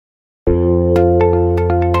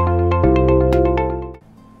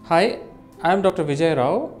Hi, I am Dr. Vijay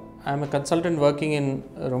Rao. I am a consultant working in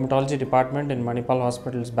Rheumatology Department in Manipal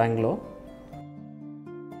Hospitals Bangalore.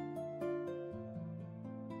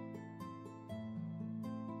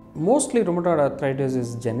 Mostly rheumatoid arthritis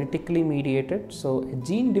is genetically mediated, so a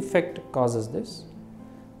gene defect causes this.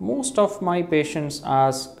 Most of my patients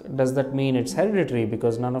ask, does that mean it's hereditary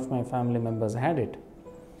because none of my family members had it?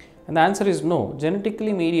 And the answer is no.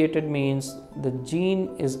 Genetically mediated means the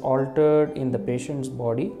gene is altered in the patient's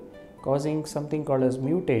body, causing something called as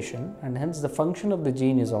mutation, and hence the function of the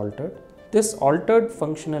gene is altered. This altered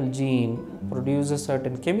functional gene produces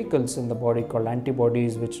certain chemicals in the body called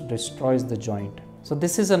antibodies, which destroys the joint. So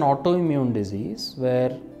this is an autoimmune disease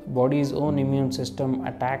where body's own immune system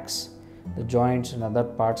attacks the joints and other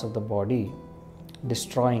parts of the body,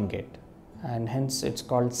 destroying it, and hence it's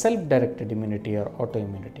called self-directed immunity or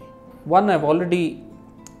autoimmunity. One I've already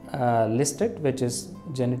listed, which is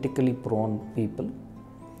genetically prone people.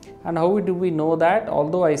 And how do we know that?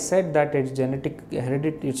 Although I said that it's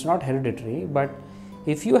it's not hereditary, but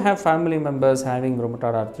if you have family members having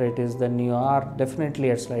rheumatoid arthritis, then you are definitely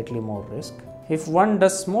at slightly more risk. If one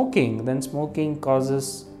does smoking, then smoking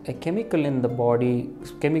causes a chemical in the body,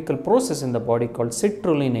 chemical process in the body called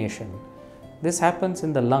citrullination. This happens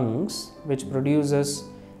in the lungs, which produces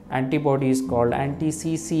antibodies called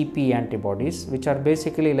anti-CCP antibodies, which are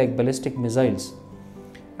basically like ballistic missiles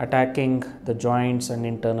attacking the joints and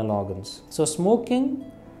internal organs. So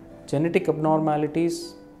smoking, genetic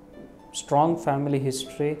abnormalities, strong family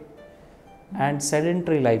history, and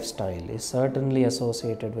sedentary lifestyle is certainly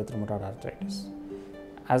associated with rheumatoid arthritis.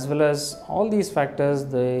 As well as all these factors,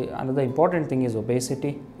 another important thing is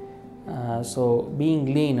obesity. So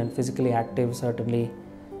being lean and physically active certainly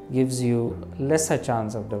gives you lesser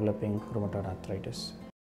chance of developing rheumatoid arthritis.